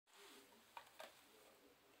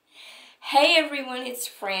Hey everyone, it's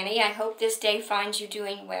Franny. I hope this day finds you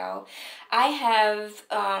doing well. I have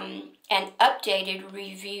an updated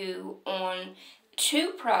review on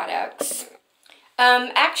two products.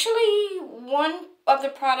 Actually, one of the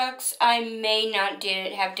products I may not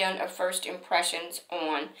have done a first impressions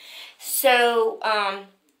on. So,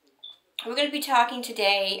 we're going to be talking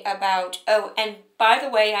today about, oh, and by the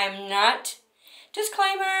way,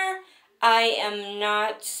 disclaimer, I am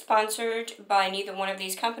not sponsored by neither one of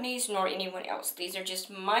these companies nor anyone else. These are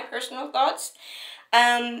just my personal thoughts.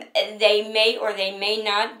 They may or they may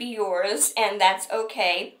not be yours, and that's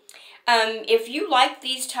okay. If you like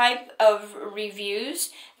these type of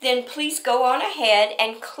reviews, then please go on ahead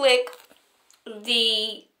and click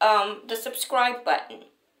the subscribe button.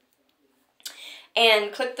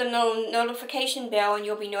 And click the notification bell and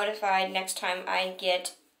you'll be notified next time I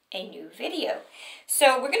get a new video.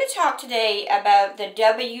 So we're going to talk today about the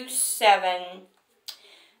W7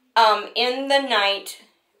 In the Night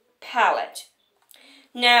palette.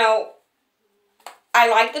 Now, I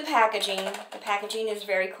like the packaging. The packaging is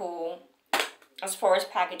very cool as far as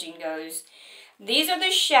packaging goes. These are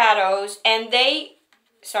the shadows, and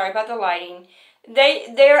sorry about the lighting,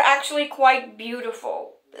 they're actually quite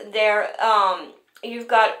beautiful. You've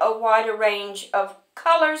got a wider range of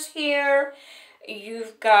colors here.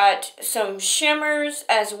 You've got some shimmers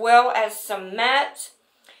as well as some mattes.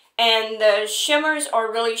 And the shimmers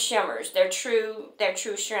are really shimmers. They're true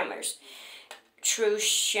shimmers. True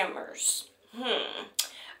shimmers.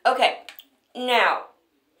 Okay. Now,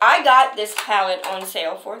 I got this palette on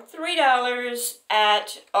sale for $3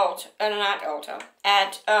 at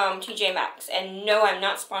TJ Maxx. And no, I'm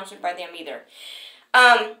not sponsored by them either.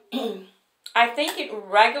 I think it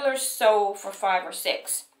regular sold for $5 or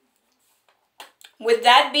 $6. With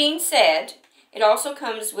that being said, it also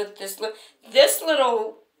comes with this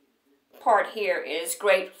little part here is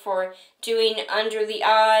great for doing under the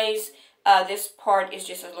eyes. This part is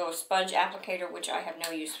just a little sponge applicator, which I have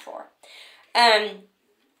no use for.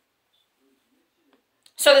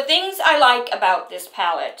 So the things I like about this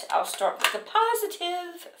palette, I'll start with the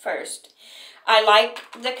positive first. I like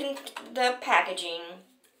the packaging.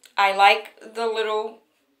 I like the little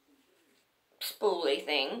spoolie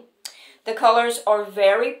thing. The colors are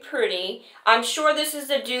very pretty. I'm sure this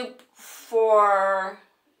is a dupe for,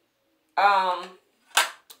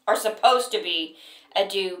 or supposed to be a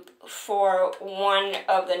dupe for one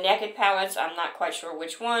of the Naked palettes. I'm not quite sure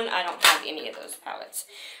which one. I don't have any of those palettes.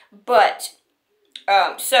 But,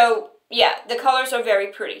 so, yeah, the colors are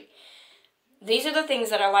very pretty. These are the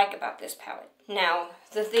things that I like about this palette. Now,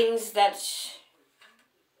 the things that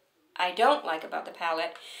I don't like about the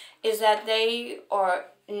palette is that they are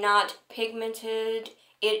not pigmented.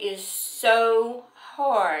 It is so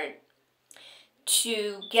hard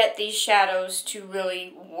to get these shadows to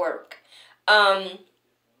really work. I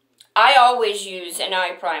always use an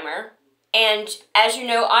eye primer, and as you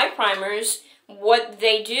know, eye primers, what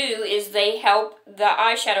they do is they help the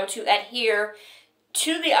eyeshadow to adhere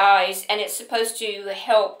to the eyes, and it's supposed to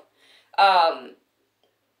help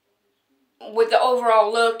with the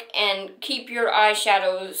overall look and keep your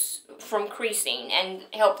eyeshadows from creasing and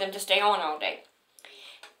help them to stay on all day.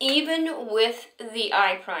 Even with the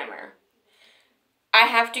eye primer, I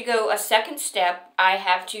have to go a second step. I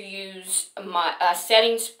have to use a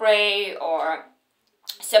setting spray or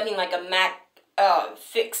something like a MAC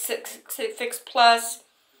Fix Plus,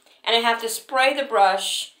 and I have to spray the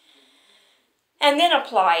brush and then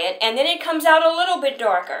apply it, and then it comes out a little bit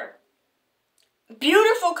darker.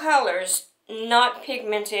 Beautiful colors, not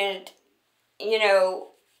pigmented. You know,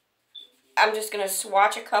 I'm just going to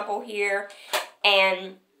swatch a couple here,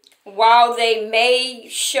 and while they may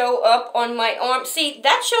show up on my arm, see,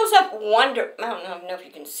 that shows up I don't know if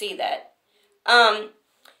you can see that.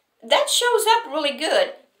 That shows up really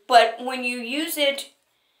good, but when you use it,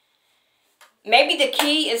 maybe the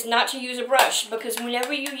key is not to use a brush, because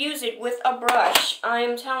whenever you use it with a brush, I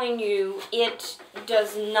am telling you, it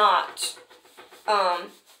does not,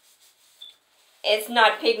 it's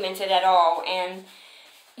not pigmented at all, and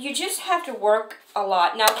you just have to work a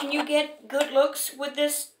lot. Now, can you get good looks with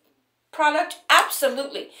this product?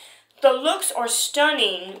 Absolutely. The looks are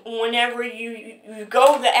stunning whenever you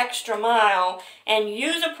go the extra mile and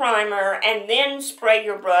use a primer and then spray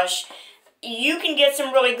your brush. You can get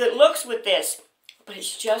some really good looks with this, but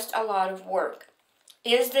it's just a lot of work.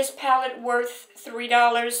 Is this palette worth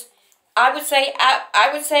 $3? I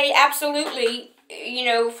would say absolutely, you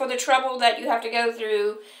know, for the trouble that you have to go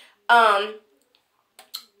through.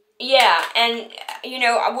 Yeah, and, you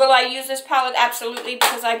know, will I use this palette? Absolutely,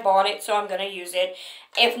 because I bought it, so I'm going to use it.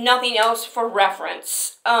 If nothing else, for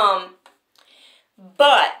reference.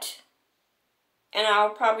 But and I'll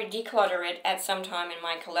probably declutter it at some time in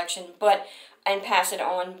my collection, and pass it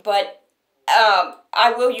on. But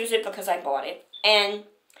I will use it because I bought it. And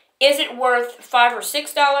is it worth $5 or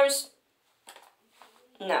 $6?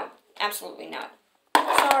 No, absolutely not.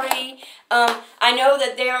 Sorry. I know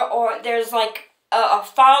that there's like a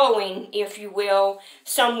following, if you will,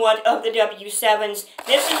 somewhat of the W7s.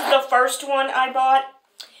 This is the first one I bought.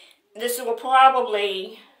 This will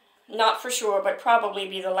probably, not for sure, but probably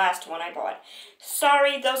be the last one I bought.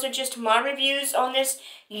 Sorry, those are just my reviews on this.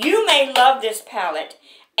 You may love this palette.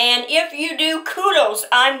 And if you do, kudos.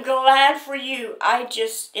 I'm glad for you.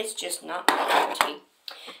 It's just not my cup of tea.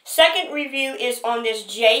 Second review is on this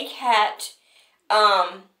J-Cat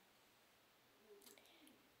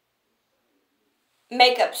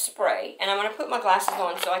makeup spray. And I'm going to put my glasses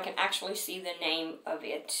on so I can actually see the name of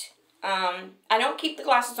it. I don't keep the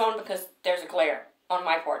glasses on because there's a glare on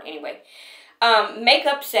my part anyway.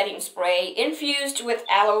 Makeup setting spray infused with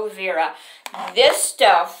aloe vera. This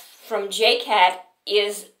stuff from J-Cat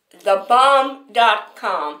is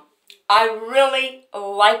thebomb.com. I really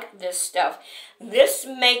like this stuff. This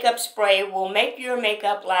makeup spray will make your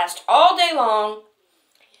makeup last all day long.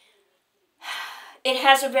 It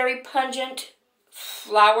has a very pungent,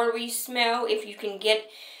 flowery smell. If you can get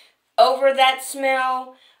over that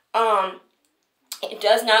smell, the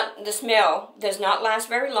smell does not last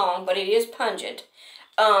very long, but it is pungent.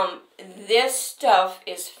 This stuff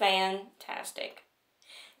is fantastic.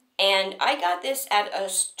 And I got this at a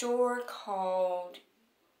store called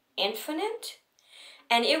Infinite,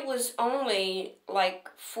 and it was only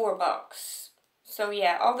like $4. So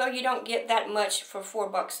yeah, although you don't get that much for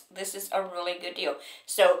 $4, this is a really good deal.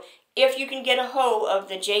 So if you can get a hold of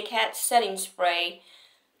the J-Cat setting spray,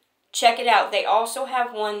 check it out. They also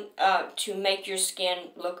have one to make your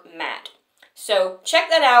skin look matte. So check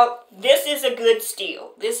that out. This is a good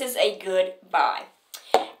steal. This is a good buy.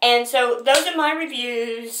 And so those are my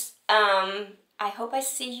reviews. I hope I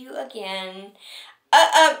see you again.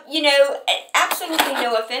 You know, absolutely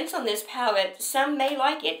no offense on this palette. Some may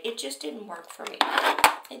like it. It just didn't work for me.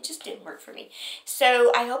 It just didn't work for me.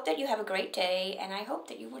 So I hope that you have a great day, and I hope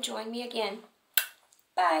that you will join me again.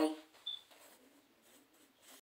 Bye.